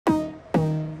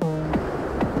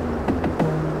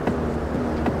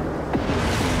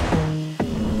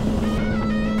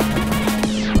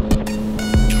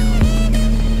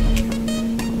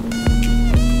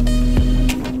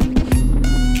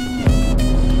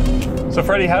So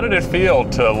Freddie, how did it feel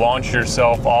to launch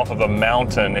yourself off of a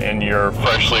mountain in your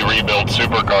freshly rebuilt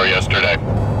supercar yesterday?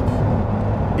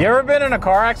 You ever been in a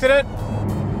car accident?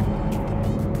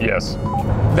 Yes.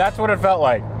 That's what it felt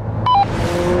like.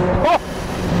 Oh!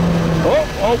 Oh,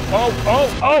 oh, oh, oh,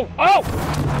 oh, oh!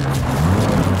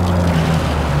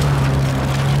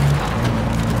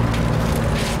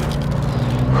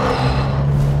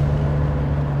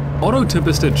 Auto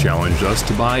Tempest had challenged us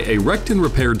to buy a wrecked and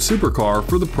repaired supercar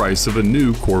for the price of a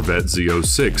new Corvette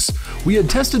Z06. We had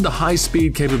tested the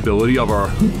high-speed capability of our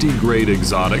hoopty-grade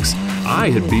exotics. I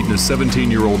had beaten a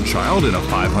 17-year-old child in a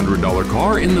 $500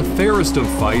 car in the fairest of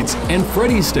fights, and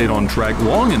Freddy stayed on track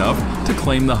long enough to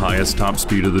claim the highest top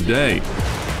speed of the day.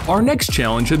 Our next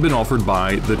challenge had been offered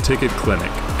by the Ticket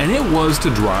Clinic, and it was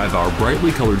to drive our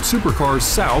brightly colored supercars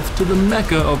south to the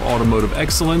mecca of automotive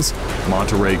excellence,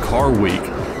 Monterey Car Week,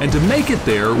 and to make it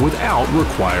there without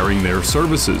requiring their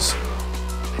services.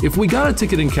 If we got a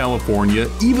ticket in California,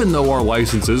 even though our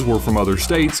licenses were from other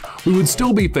states, we would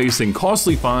still be facing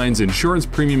costly fines, insurance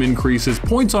premium increases,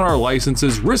 points on our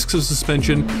licenses, risks of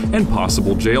suspension, and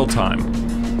possible jail time.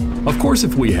 Of course,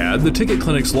 if we had, the Ticket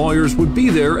Clinic's lawyers would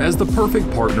be there as the perfect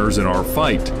partners in our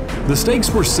fight. The stakes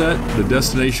were set, the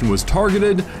destination was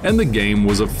targeted, and the game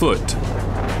was afoot.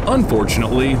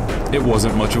 Unfortunately, it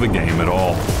wasn't much of a game at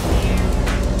all.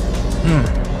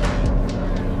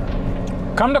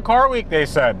 Come to Car Week, they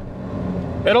said.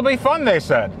 It'll be fun, they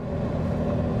said.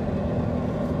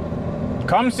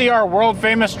 Come see our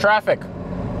world-famous traffic.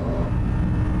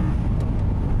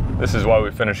 This is why we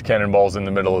finish cannonballs in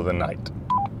the middle of the night.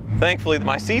 Thankfully,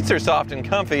 my seats are soft and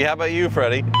comfy. How about you,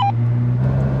 Freddie?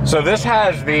 So this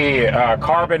has the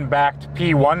carbon-backed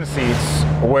P1 seats,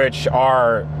 which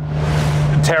are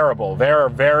terrible. They're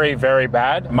very, very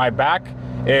bad. My back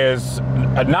is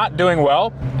not doing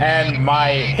well, and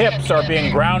my hips are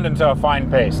being ground into a fine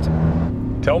paste.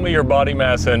 Tell me your body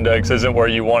mass index isn't where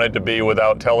you want it to be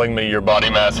without telling me your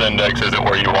body mass index isn't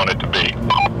where you want it to be.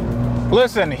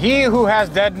 Listen, he who has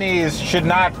dead knees should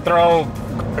not throw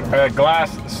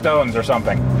glass stones or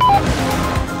something.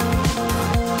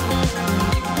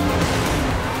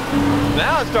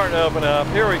 Now it's starting to open up.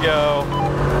 Here we go.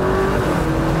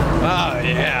 Oh,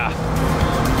 yeah.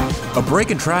 A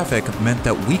break in traffic meant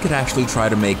that we could actually try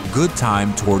to make good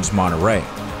time towards Monterey.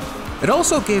 It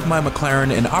also gave my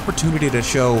McLaren an opportunity to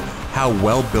show how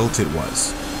well built it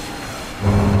was.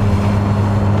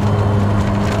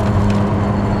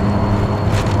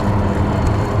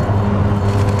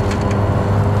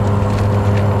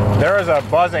 There is a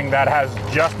buzzing that has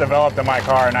just developed in my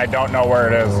car and I don't know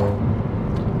where it is.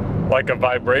 Like a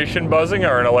vibration buzzing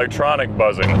or an electronic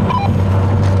buzzing?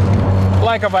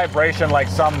 Like a vibration, like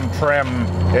some trim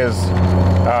is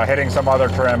hitting some other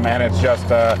trim, and it's just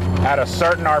at a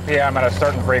certain RPM at a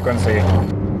certain frequency.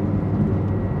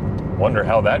 Wonder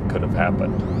how that could have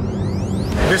happened.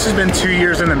 This has been 2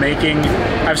 years in the making.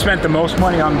 I've spent the most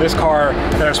money on this car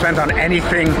that I've spent on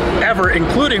anything ever,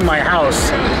 including my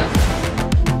house.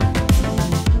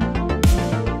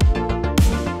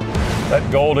 That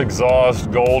gold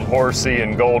exhaust, gold horsey,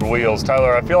 and gold wheels.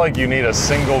 Tyler, I feel like you need a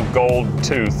single gold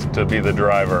tooth to be the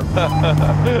driver.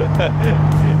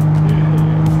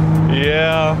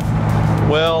 Yeah.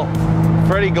 Well,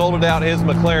 Freddie golded out his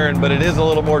McLaren, but it is a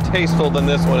little more tasteful than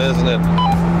this one, isn't it?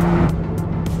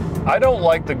 I don't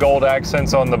like the gold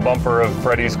accents on the bumper of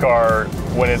Freddie's car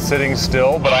when it's sitting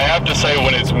still, but I have to say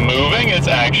when it's moving, it's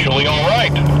actually all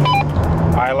right.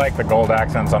 I like the gold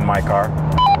accents on my car.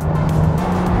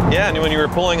 Yeah, and when you were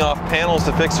pulling off panels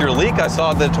to fix your leak, I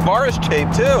saw the Tavarish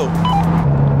tape too.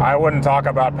 I wouldn't talk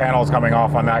about panels coming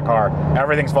off on that car.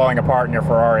 Everything's falling apart in your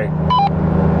Ferrari.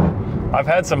 I've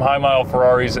had some high-mile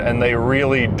Ferraris, and they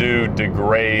really do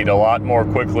degrade a lot more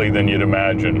quickly than you'd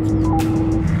imagine.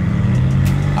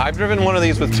 I've driven one of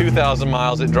these with 2,000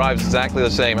 miles. It drives exactly the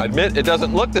same. I admit it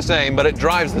doesn't look the same, but it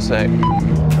drives the same.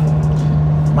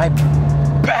 My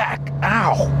back,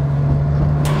 ow!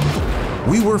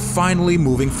 We were finally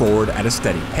moving forward at a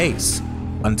steady pace,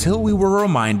 until we were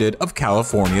reminded of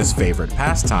California's favorite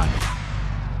pastime.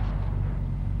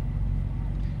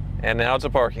 And now it's a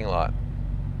parking lot.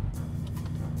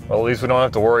 Well, at least we don't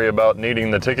have to worry about needing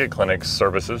the Ticket Clinic's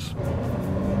services.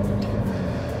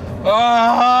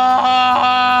 Ah!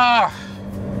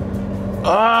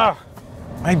 Ah!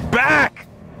 My back!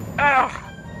 Ah!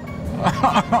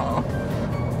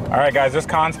 All right, guys, this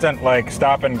constant like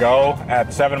stop and go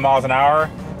at 7 miles an hour,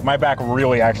 my back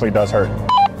really actually does hurt.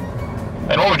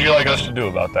 And what would you like us to do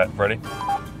about that, Freddie?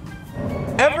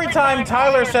 Every time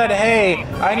Tyler said, hey,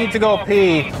 I need to go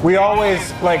pee, we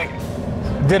always like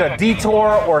did a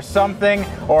detour or something,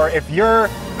 or if your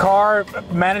car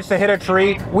managed to hit a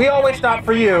tree, we always stop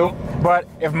for you. But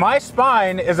if my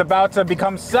spine is about to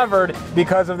become severed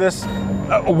because of this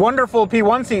wonderful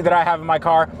P1 seat that I have in my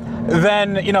car,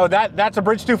 then, you know, that's a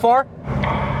bridge too far?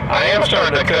 I am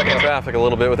starting to cook in traffic a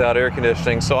little bit without air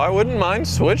conditioning, so I wouldn't mind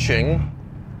switching.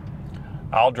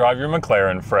 I'll drive your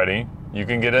McLaren, Freddy. You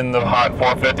can get in the hot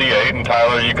 458, and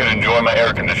Tyler, you can enjoy my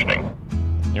air conditioning.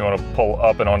 You want to pull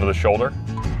up and onto the shoulder?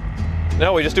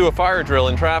 No, we just do a fire drill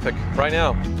in traffic right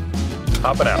now.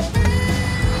 Hopping out.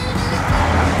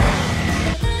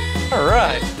 All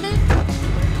right.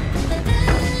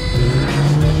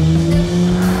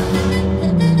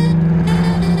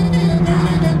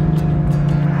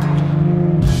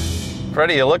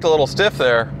 Freddy, you looked a little stiff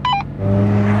there.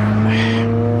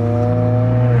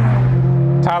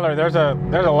 Tyler, there's a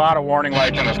lot of warning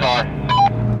lights in this car.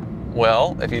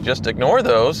 Well, if you just ignore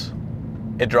those,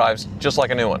 it drives just like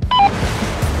a new one.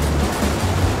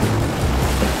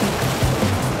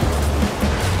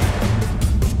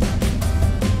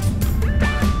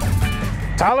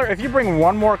 Tyler, if you bring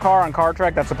one more car on Car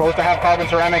Trek that's supposed to have carbon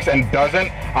ceramics and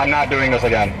doesn't, I'm not doing this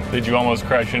again. Did you almost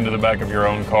crash into the back of your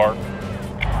own car?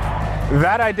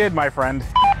 That I did, my friend.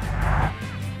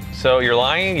 So you're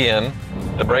lying again.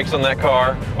 The brakes on that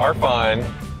car are fine.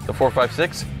 The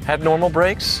 456 had normal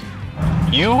brakes.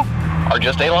 You are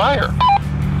just a liar.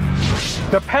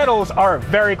 The pedals are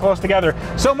very close together.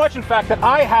 So much, in fact, that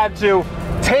I had to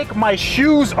take my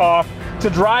shoes off to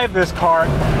drive this car.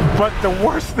 But the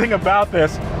worst thing about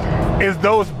this is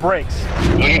those brakes.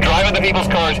 When you drive into people's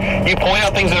cars, you point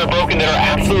out things that are broken that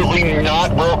are absolutely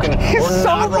not broken or so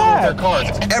not wrong with their cars.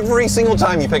 Every single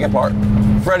time you pick apart.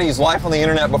 Freddy's life on the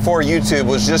internet before YouTube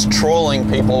was just trolling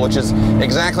people, which is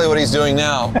exactly what he's doing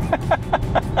now.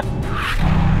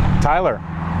 Tyler,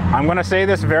 I'm gonna say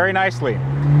this very nicely.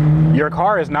 Your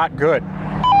car is not good.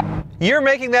 You're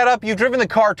making that up. You've driven the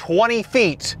car 20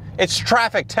 feet. It's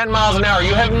traffic 10 miles an hour.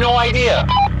 You have no idea.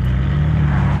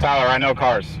 Tyler, I know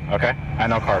cars, okay? I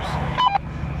know cars.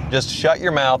 Just shut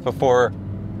your mouth before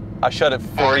I shut it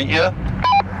for you.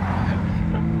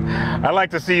 I'd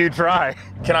like to see you try.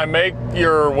 Can I make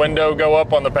your window go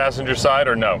up on the passenger side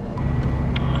or no?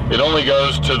 It only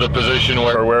goes to the position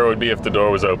where it would be if the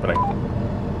door was opening.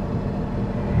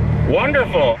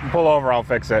 Wonderful. Pull over, I'll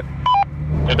fix it.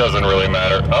 It doesn't really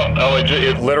matter. Oh,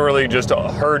 it literally just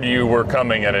heard you were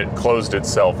coming and it closed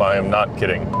itself. I am not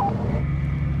kidding.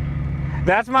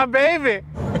 That's my baby.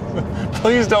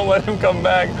 Please don't let him come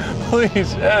back.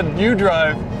 Please, Ed, you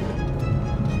drive.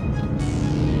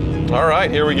 All right,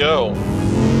 here we go.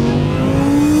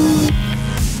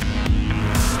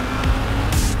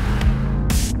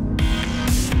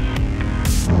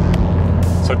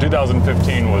 So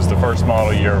 2015 was the first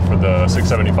model year for the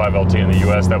 675 LT in the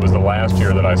US. That was the last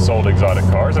year that I sold exotic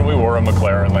cars, and we were a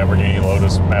McLaren, Lamborghini,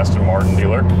 Lotus, Aston Martin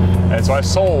dealer. And so I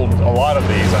sold a lot of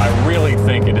these. I really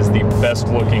think it is the best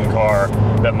looking car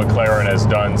that McLaren has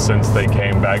done since they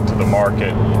came back to the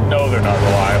market. No, they're not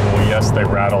reliable. Yes, they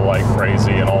rattle like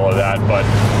crazy and all of that, but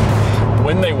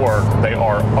when they work, they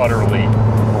are utterly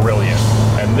brilliant.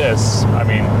 And this, I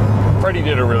mean, Freddy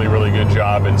did a really, really good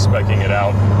job in speccing it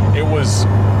out. It was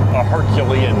a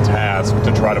Herculean task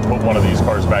to try to put one of these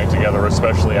cars back together,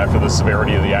 especially after the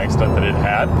severity of the accident that it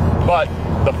had. But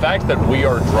the fact that we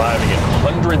are driving it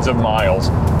hundreds of miles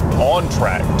on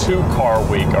track, 2-car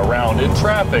week, around in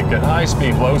traffic, at high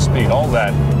speed, low speed, all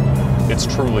that, it's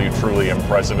truly, truly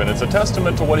impressive. And it's a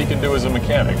testament to what he can do as a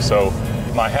mechanic. So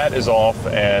my hat is off,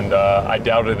 and I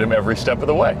doubted him every step of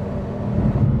the way.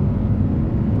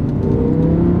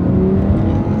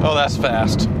 Oh, that's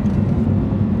fast.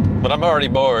 But I'm already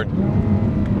bored.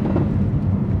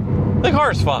 The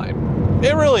car's fine.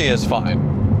 It really is fine.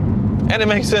 And it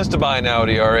makes sense to buy an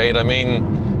Audi R8. I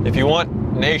mean, if you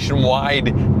want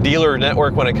nationwide dealer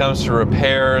network when it comes to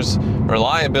repairs,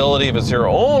 reliability, if it's your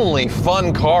only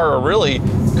fun car, or really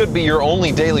could be your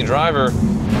only daily driver,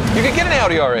 you could get an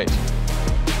Audi R8.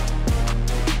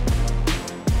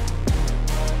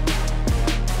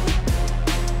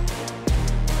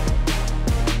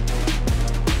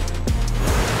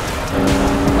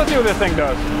 Let's see what this thing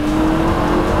does.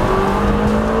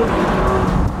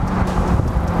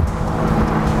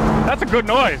 That's a good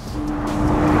noise.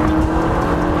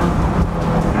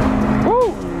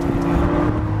 Woo!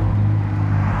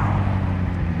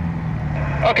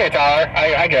 Okay, Tyler,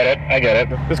 I get it. I get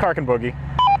it. This car can boogie.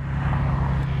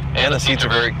 And the seats are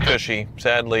very cushy.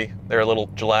 Sadly, they're a little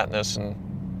gelatinous and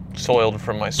soiled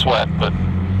from my sweat, but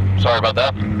sorry about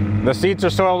that. The seats are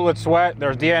soiled with sweat.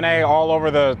 There's DNA all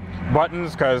over the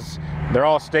buttons because they're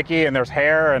all sticky, and there's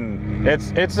hair, and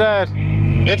it's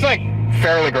like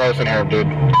fairly gross in here, dude.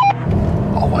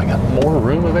 Oh my God, more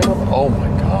room available? Oh my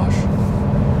gosh.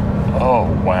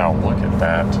 Oh wow, look at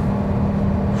that.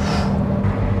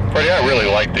 Freddie, I really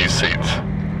like these seats.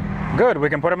 Good, we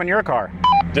can put them in your car.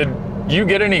 Did you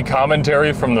get any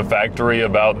commentary from the factory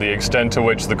about the extent to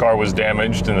which the car was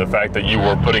damaged and the fact that you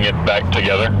were putting it back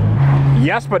together?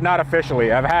 Yes, but not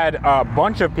officially. I've had a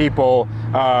bunch of people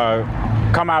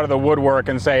come out of the woodwork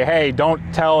and say, hey, don't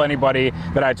tell anybody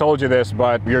that I told you this,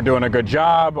 but you're doing a good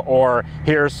job, or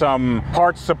here's some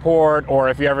parts support, or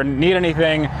if you ever need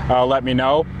anything, let me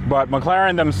know. But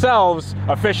McLaren themselves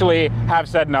officially have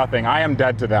said nothing. I am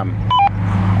dead to them.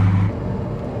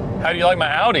 How do you like my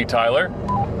Audi, Tyler?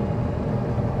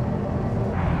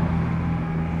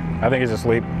 I think he's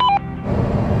asleep.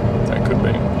 That could be.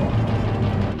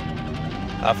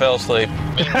 I fell asleep.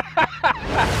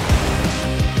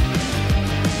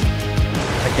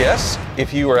 I guess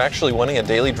if you were actually wanting a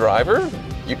daily driver,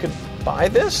 you could buy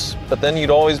this, but then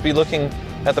you'd always be looking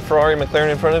at the Ferrari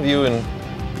McLaren in front of you and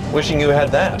wishing you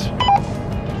had that.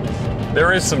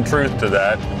 There is some truth to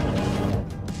that.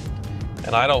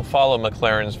 And I don't follow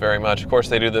McLarens very much. Of course,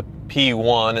 they do the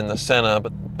P1 and the Senna,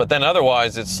 but then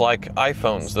otherwise it's like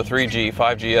iPhones, the 3G,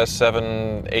 5G,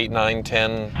 S7, 8, 9,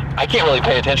 10. I can't really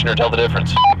pay attention or tell the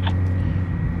difference.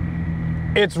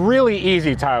 It's really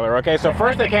easy, Tyler, okay? So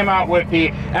first they came out with the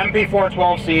MP4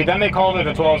 12C, then they called it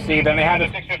the 12C, then they had the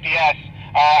 650S,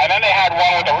 and then they had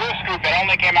one with a roof scoop that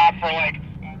only came out for like...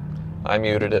 I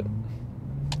muted it.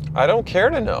 I don't care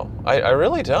to know. I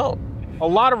really don't. A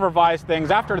lot of revised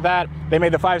things. After that, they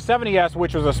made the 570S,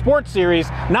 which was a sports series,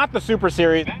 not the super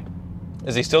series.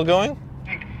 Is he still going?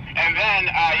 And then...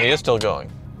 He is still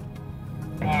going.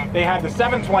 They had the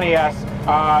 720S,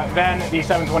 then the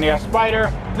 720S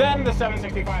Spider, then the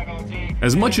 765 LT.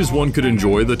 As much as one could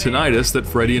enjoy the tinnitus that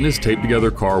Freddy and his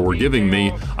taped-together car were giving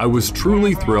me, I was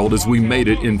truly thrilled as we made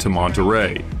it into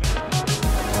Monterey.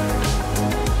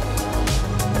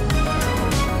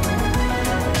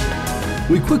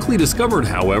 We quickly discovered,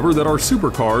 however, that our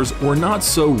supercars were not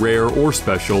so rare or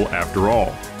special after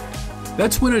all.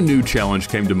 That's when a new challenge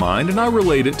came to mind, and I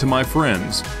relayed it to my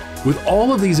friends. With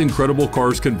all of these incredible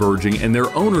cars converging and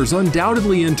their owners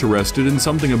undoubtedly interested in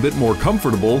something a bit more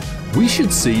comfortable, we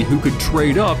should see who could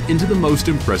trade up into the most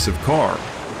impressive car.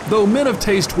 Though men of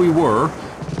taste we were,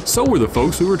 so were the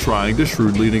folks we were trying to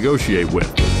shrewdly negotiate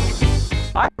with.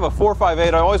 I have a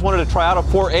 458. I always wanted to try out a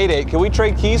 488. Can we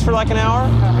trade keys for like an hour?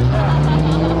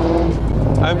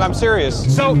 I'm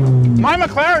serious. So, my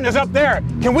McLaren is up there.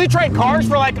 Can we trade cars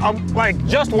for like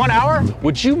just 1 hour?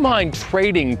 Would you mind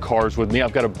trading cars with me?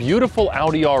 I've got a beautiful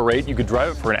Audi R8. You could drive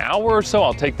it for an hour or so.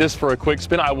 I'll take this for a quick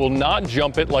spin. I will not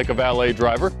jump it like a valet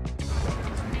driver.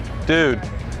 Dude,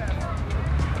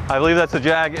 I believe that's a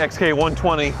Jag XK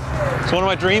 120. It's one of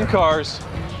my dream cars.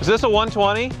 Is this a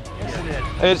 120? Yes, it is.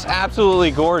 It's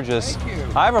absolutely gorgeous. Thank you.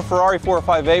 I have a Ferrari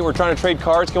 458. We're trying to trade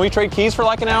cars. Can we trade keys for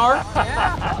like an hour?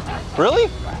 Yeah. Really?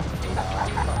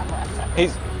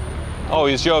 He's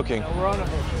joking.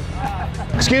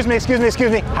 Excuse me.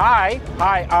 Hi.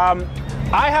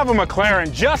 I have a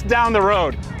McLaren just down the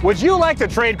road. Would you like to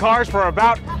trade cars for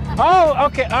about... Oh,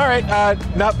 okay, all right.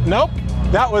 Nope.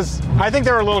 I think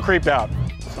they were a little creeped out.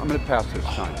 I'm going to pass this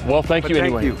time. Well, thank you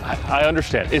anyway. Thank you. I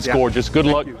understand. It's gorgeous. Good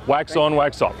luck. You. Wax on,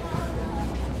 wax off.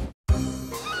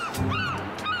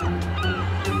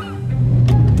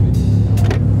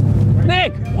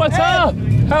 Nick, what's up?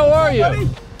 How are you?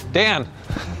 Dan,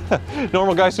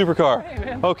 normal guy supercar. Hey,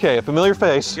 man. Okay, a familiar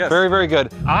face. Yes. Very, very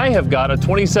good. I have got a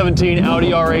 2017 Audi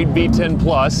R8 V10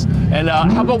 Plus, and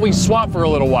how about we swap for a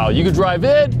little while? You could drive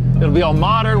it. It'll be all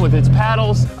modern with its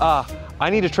paddles. I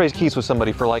need to trade keys with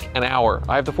somebody for like an hour.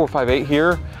 I have the 458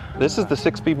 here. This is the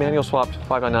 6-speed manual swapped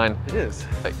 5x9. It is.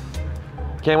 Hey,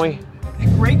 can we?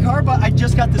 Great car, but I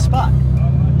just got the spot.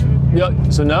 Yeah,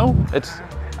 so no?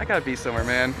 I gotta be somewhere,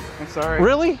 man. I'm sorry.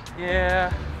 Really?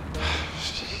 Yeah.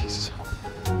 Jeez.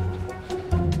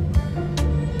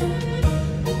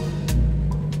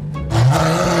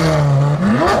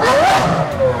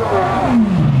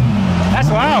 That's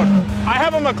loud. I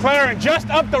have a McLaren just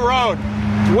up the road.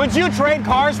 Would you trade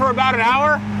cars for about an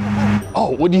hour?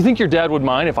 Oh, well, do you think your dad would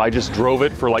mind if I just drove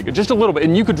it for like just a little bit?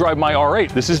 And you could drive my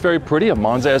R8. This is very pretty, a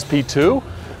Monza SP2.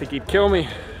 I think he'd kill me.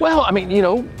 Well, I mean, you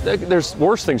know, there's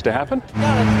worse things to happen.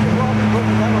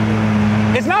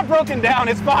 It's not broken down.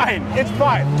 It's fine. It's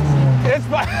fine. It's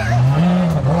fine.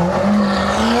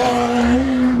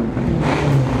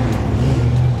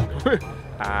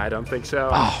 I don't think so.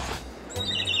 Oh.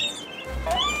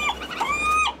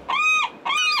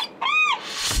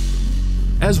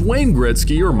 As Wayne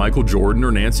Gretzky or Michael Jordan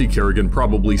or Nancy Kerrigan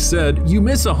probably said, you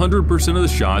miss 100% of the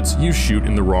shots you shoot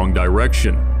in the wrong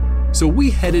direction. So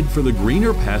we headed for the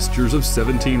greener pastures of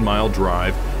 17 Mile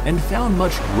Drive and found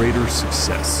much greater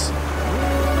success.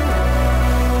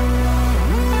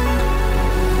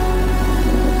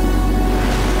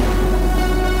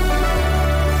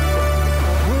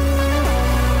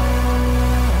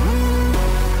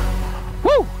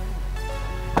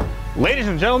 Ladies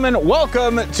and gentlemen,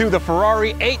 welcome to the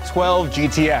Ferrari 812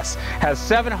 GTS. Has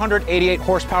 788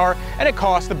 horsepower and it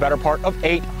costs the better part of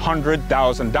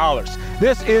 $800,000.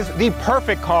 This is the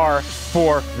perfect car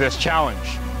for this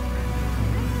challenge.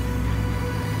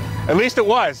 At least it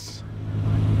was.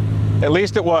 At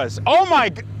least it was. Oh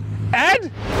my,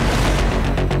 Ed?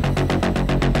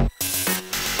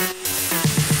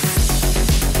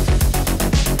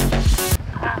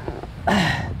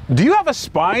 Do you have a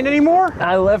spine anymore?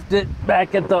 I left it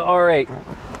back at the R8.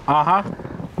 Uh-huh.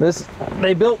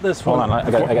 They built this one. Hold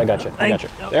on, I got you.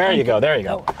 There you go, there you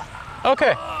go.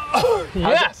 Okay.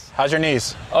 Yes. How's your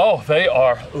knees? Oh, they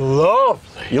are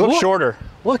lovely. You look shorter.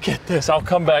 Look at this. I'll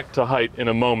come back to height in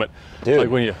a moment. Dude. Like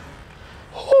when you...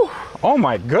 Oh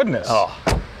my goodness. Oh.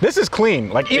 This is clean.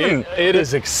 Like even... It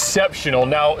is exceptional.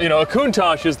 Now, you know, a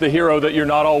Countach is the hero that you're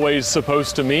not always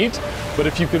supposed to meet, but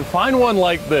if you can find one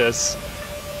like this,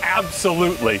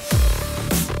 absolutely.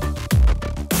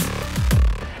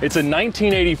 It's a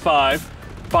 1985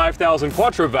 5000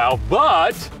 Quattro valve,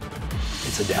 but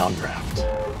it's a downdraft.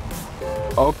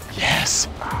 Oh, yes.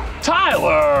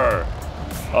 Tyler!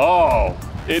 Oh,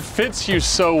 it fits you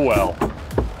so well.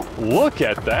 Look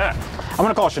at that. I'm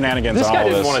gonna call shenanigans This on guy all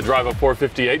didn't this. want to drive a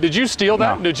 458. Did you steal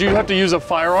that? No. Did you have to use a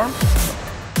firearm?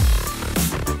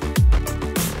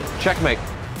 Checkmate.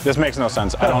 This makes no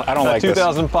sense. I don't like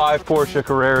 2005 Porsche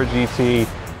Carrera GT,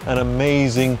 an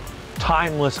amazing,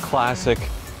 timeless classic,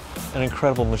 an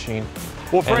incredible machine.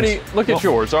 Well, Freddie, look at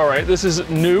yours. All right, this is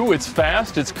new, it's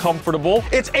fast, it's comfortable.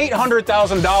 It's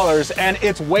 $800,000 and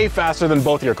it's way faster than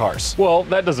both your cars. Well,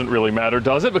 that doesn't really matter,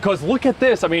 does it? Because look at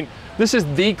this. I mean, this is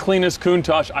the cleanest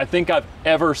Countach I think I've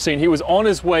ever seen. He was on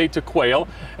his way to Quail,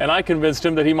 and I convinced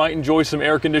him that he might enjoy some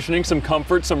air conditioning, some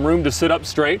comfort, some room to sit up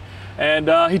straight, and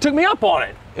he took me up on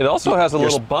it. It also has a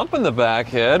little bump in the back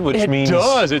head, which means... It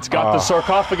does. It's got the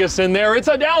sarcophagus in there. It's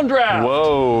a downdraft.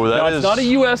 Whoa, now, it's not a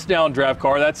U.S. downdraft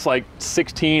car. That's like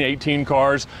 16, 18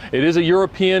 cars. It is a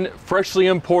European, freshly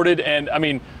imported, and I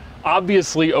mean,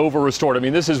 obviously over-restored. I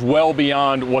mean, this is well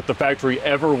beyond what the factory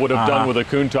ever would have done with a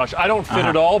Countach. I don't fit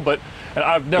at all, but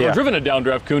I've never driven a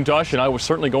downdraft Countach, and I was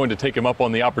certainly going to take him up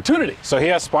on the opportunity. So he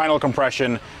has spinal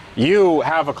compression. You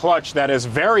have a clutch that is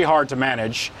very hard to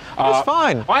manage. It's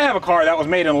fine. I have a car that was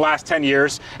made in the last 10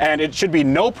 years, and it should be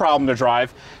no problem to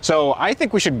drive. So I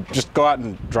think we should just go out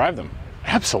and drive them.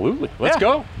 Absolutely. Let's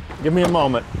go. Give me a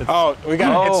moment. We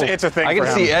got it's a thing. I for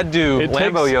can him. see Ed do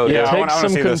Lambo Yoda. It Yeah, I takes wanna some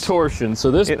see this. contortion.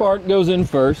 So this part goes in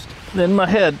first, then my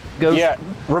head goes,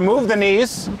 remove the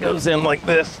knees. goes in like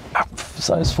this.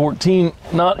 Size 14,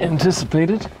 not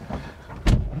anticipated.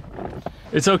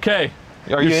 It's okay.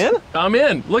 Are you in? I'm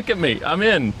in. Look at me. I'm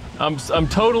in. I'm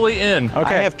totally in.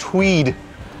 Okay. I have tweed.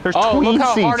 There's tweed look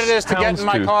how seats. hard it is to get in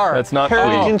my car. That's not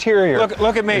Heritage tweed. interior.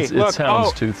 Look at me. It's look.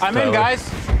 houndstooth, I'm in, Tyler. guys.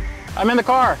 I'm in the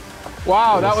car.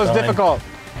 Wow, that was fine. difficult.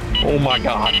 Oh my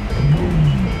God.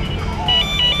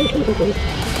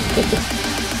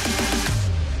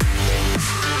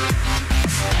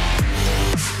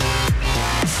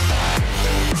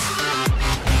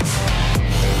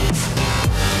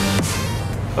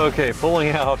 Okay, pulling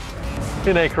out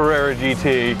in a Carrera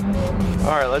GT.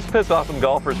 All right, let's piss off some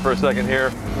golfers for a second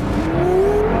here.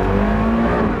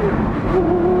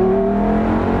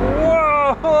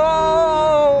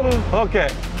 Whoa! Okay,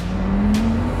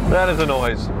 that is a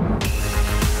noise.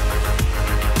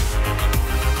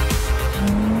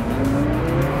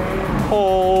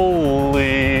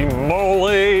 Holy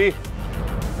moly!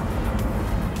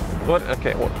 What?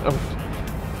 Okay,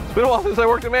 it's been a while since I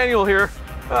worked a manual here.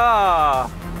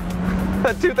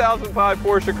 That 2005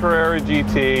 Porsche Carrera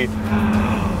GT.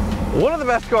 One of the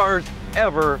best cars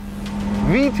ever.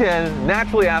 V10,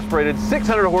 naturally aspirated,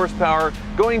 600 horsepower,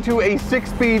 going to a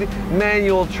 6-speed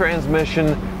manual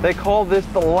transmission. They call this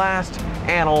the last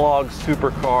analog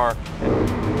supercar.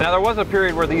 Now, there was a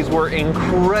period where these were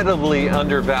incredibly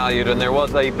undervalued, and there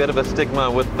was a bit of a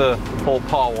stigma with the whole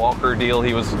Paul Walker deal.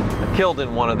 He was killed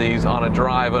in one of these on a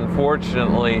drive,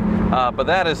 unfortunately, but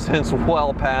that is since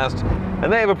well past,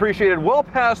 and they have appreciated well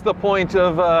past the point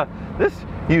of this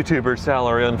YouTuber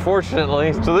salary,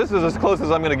 unfortunately. So this is as close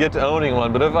as I'm going to get to owning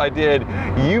one, but if I did,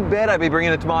 you bet I'd be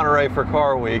bringing it to Monterey for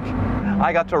Car Week.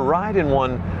 I got to ride in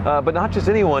one, but not just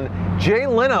any one. Jay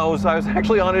Leno's, I was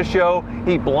actually on his show.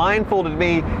 He blindfolded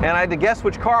me, and I had to guess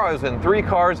which car I was in. 3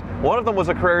 cars. One of them was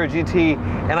a Carrera GT,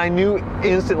 and I knew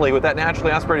instantly with that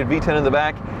naturally aspirated V10 in the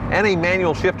back and a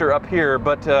manual shifter up here.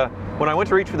 But when I went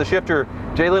to reach for the shifter,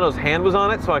 Jay Leno's hand was on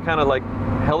it, so I kind of like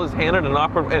held his hand in an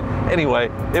awkward.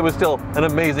 Anyway, it was still an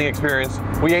amazing experience.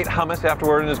 We ate hummus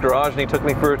afterward in his garage, and he took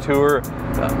me for a tour.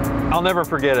 I'll never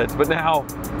forget it. But now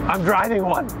I'm driving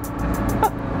one.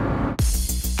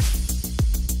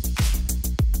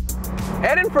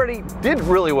 Ed and Freddy did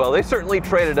really well. They certainly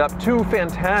traded up 2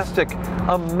 fantastic,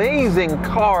 amazing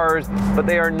cars, but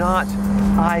they are not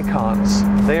icons.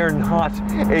 They are not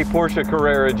a Porsche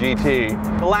Carrera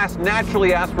GT. The last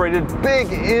naturally aspirated,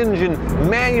 big engine,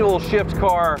 manual shift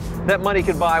car that money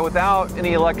could buy without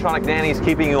any electronic nannies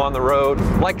keeping you on the road,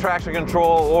 like traction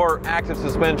control or active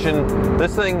suspension.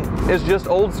 This thing is just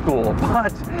old school, but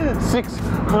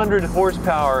 600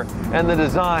 horsepower, and the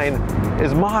design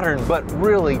is modern, but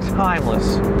really timeless.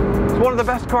 It's one of the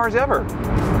best cars ever.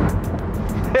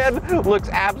 Ed looks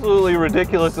absolutely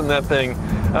ridiculous in that thing.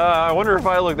 I wonder if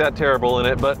I look that terrible in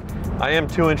it, but I am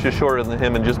 2 inches shorter than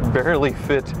him and just barely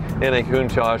fit in a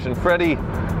Countach. And Freddy,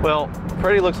 well,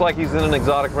 Freddy looks like he's in an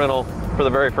exotic rental for the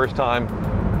very first time.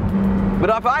 But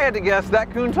if I had to guess,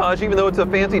 that Countach, even though it's a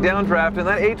fancy downdraft, and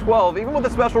that A12, even with a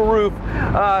special roof,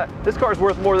 this car's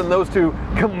worth more than those 2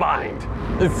 combined.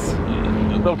 It's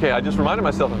okay, I just reminded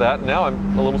myself of that, and now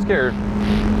I'm a little scared.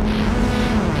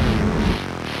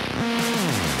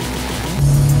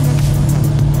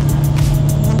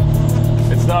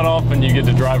 It's not often you get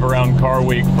to drive around Car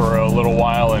Week for a little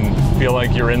while and feel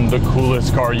like you're in the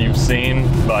coolest car you've seen,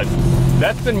 but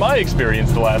that's been my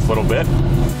experience the last little bit.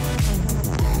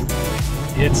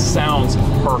 It sounds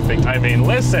perfect. I mean,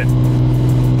 listen.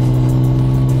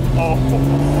 Oh.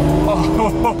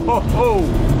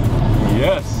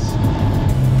 Yes.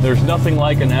 There's nothing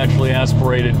like a naturally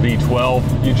aspirated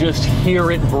V12. You just hear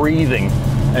it breathing,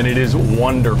 and it is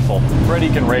wonderful. Freddy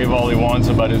can rave all he wants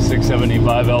about his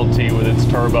 675 LT with its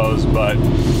turbos, but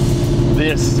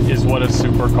this is what a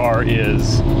supercar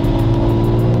is.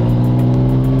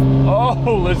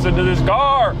 Oh, listen to this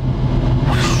car!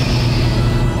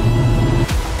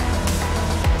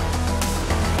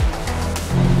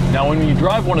 Now, when you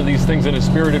drive one of these things in a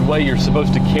spirited way, you're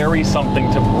supposed to carry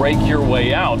something to break your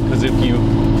way out, because if you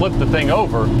flip the thing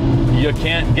over, you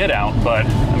can't get out. But,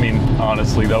 I mean,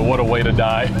 honestly though, what a way to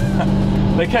die.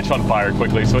 They catch on fire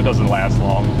quickly, so it doesn't last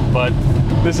long. But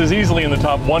this is easily in the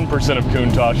top 1% of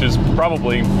Countaches,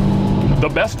 probably the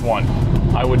best one.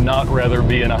 I would not rather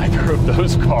be in either of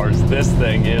those cars. This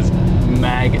thing is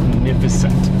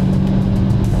magnificent.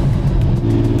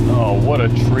 Oh, what a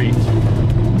treat.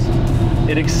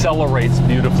 It accelerates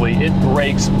beautifully, it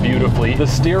brakes beautifully. The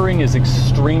steering is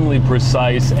extremely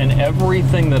precise, and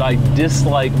everything that I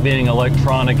dislike being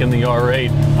electronic in the R8,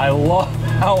 I love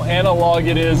how analog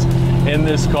it is in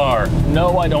this car.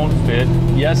 No, I don't fit.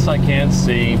 Yes, I can't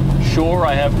see. Sure,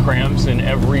 I have cramps in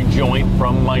every joint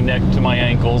from my neck to my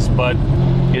ankles, but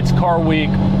it's Car Week,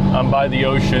 I'm by the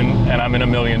ocean, and I'm in $1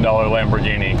 million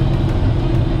Lamborghini.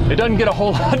 It doesn't get a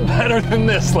whole lot better than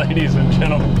this, ladies and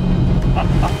gentlemen.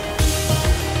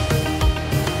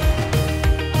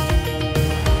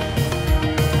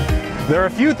 There are a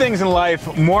few things in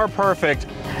life more perfect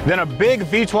than a big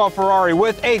V12 Ferrari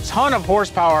with a ton of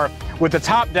horsepower with the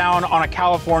top down on a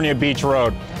California beach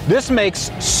road. This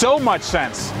makes so much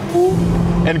sense.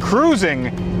 And cruising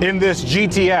in this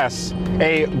GTS,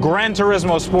 a Gran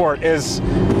Turismo Sport, is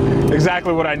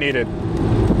exactly what I needed.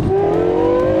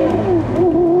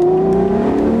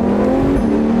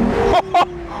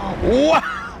 Wow.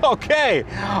 Okay,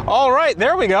 all right,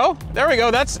 there we go. There we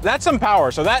go, that's some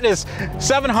power. So that is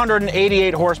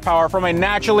 788 horsepower from a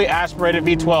naturally aspirated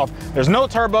V12. There's no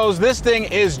turbos. This thing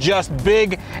is just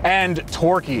big and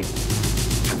torquey.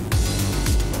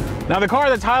 Now the car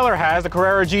that Tyler has, the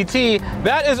Carrera GT,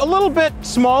 that is a little bit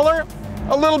smaller,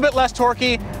 a little bit less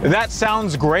torquey. That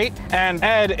sounds great. And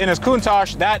Ed in his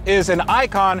Countach, that is an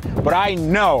icon, but I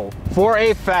know for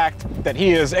a fact that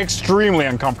he is extremely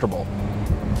uncomfortable.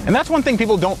 And that's one thing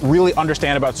people don't really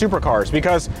understand about supercars,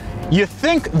 because you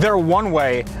think they're one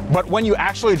way, but when you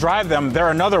actually drive them,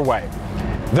 they're another way.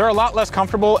 They're a lot less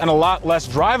comfortable and a lot less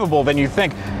drivable than you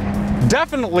think.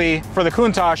 Definitely for the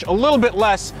Countach, a little bit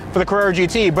less for the Carrera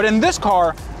GT, but in this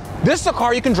car, this is a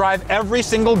car you can drive every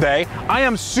single day. I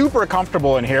am super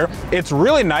comfortable in here. It's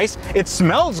really nice. It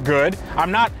smells good.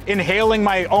 I'm not inhaling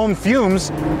my own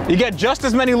fumes. You get just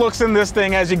as many looks in this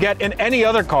thing as you get in any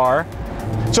other car.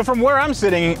 So from where I'm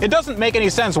sitting, it doesn't make any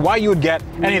sense why you would get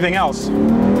anything else.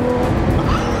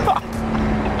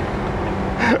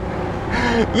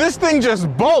 This thing just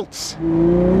bolts.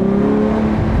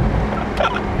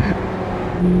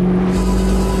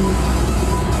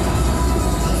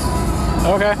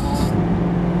 Okay.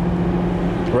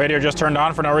 Radio just turned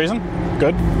on for no reason.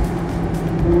 Good.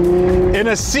 In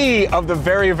a sea of the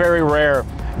very, very rare,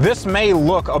 this may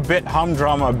look a bit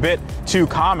humdrum, a bit too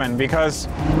common, because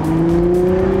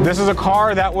this is a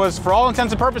car that was, for all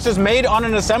intents and purposes, made on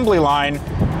an assembly line,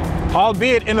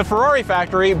 albeit in the Ferrari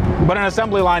factory, but an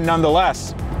assembly line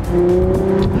nonetheless.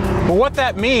 But what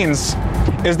that means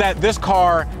is that this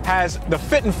car has the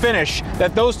fit and finish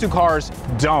that those two cars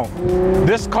don't.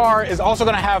 This car is also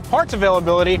going to have parts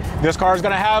availability. This car is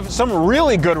going to have some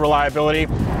really good reliability.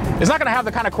 It's not going to have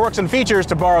the kind of quirks and features,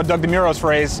 to borrow Doug DeMuro's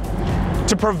phrase,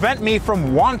 to prevent me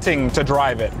from wanting to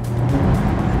drive it.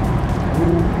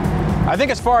 I think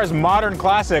as far as modern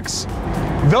classics,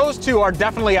 those two are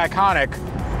definitely iconic,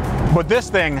 but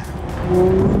this thing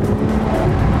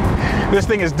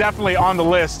is definitely on the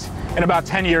list in about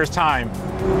 10 years' time.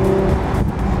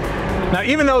 Now,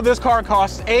 even though this car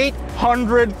costs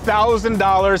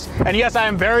 $800,000, and yes, I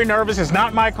am very nervous, it's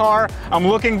not my car, I'm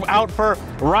looking out for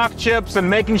rock chips and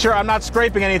making sure I'm not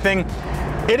scraping anything,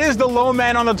 it is the low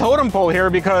man on the totem pole here,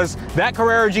 because that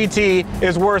Carrera GT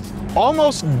is worth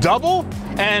almost double,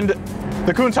 and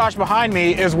the Countach behind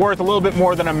me is worth a little bit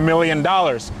more than $1 million.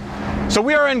 So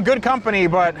we are in good company,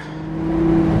 but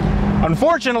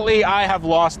unfortunately, I have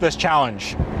lost this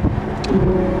challenge.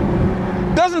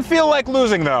 Doesn't feel like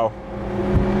losing, though.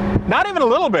 Not even a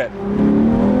little bit.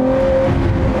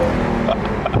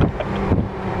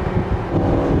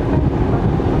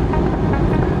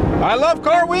 I love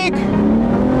Car Week!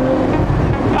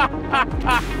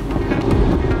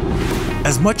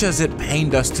 As much as it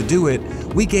pained us to do it,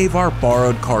 we gave our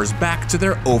borrowed cars back to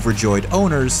their overjoyed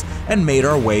owners and made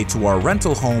our way to our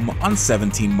rental home on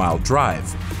 17 Mile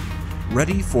Drive,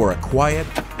 ready for a quiet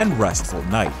and restful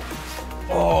night.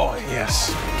 Oh,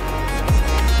 yes.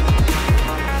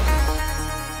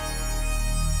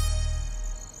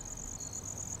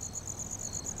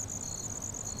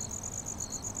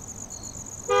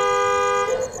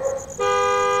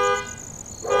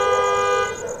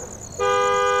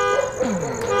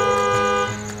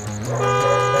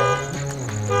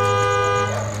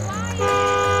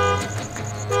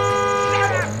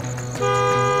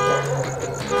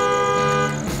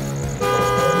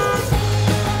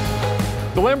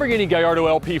 The Lamborghini Gallardo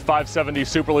LP 570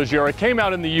 Superleggera came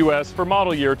out in the US for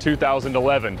model year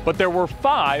 2011, but there were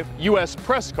 5 US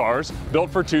press cars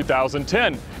built for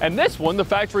 2010. And this one, the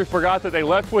factory forgot that they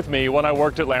left with me when I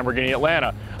worked at Lamborghini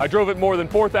Atlanta. I drove it more than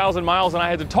 4,000 miles and I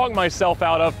had to talk myself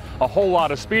out of a whole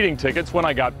lot of speeding tickets when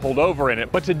I got pulled over in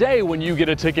it. But today, when you get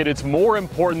a ticket, it's more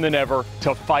important than ever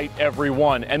to fight every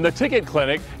one. And the Ticket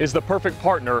Clinic is the perfect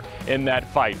partner in that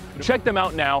fight. Check them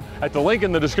out now at the link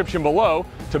in the description below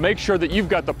to make sure that you've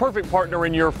got the perfect partner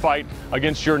in your fight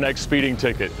against your next speeding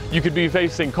ticket. You could be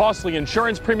facing costly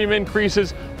insurance premium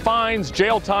increases, fines,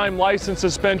 jail time, license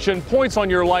suspension, points on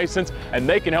your license, and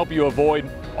they can help you avoid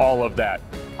all of that.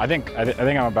 I think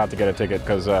I'm about to get a ticket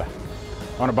because I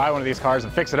want to buy one of these cars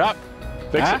and fix it up.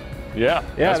 Fix it? Yeah,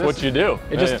 that's what you do.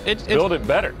 Build it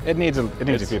better. It needs a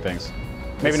few things.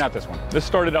 Maybe not this one. This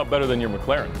started out better than your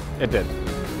McLaren. It did.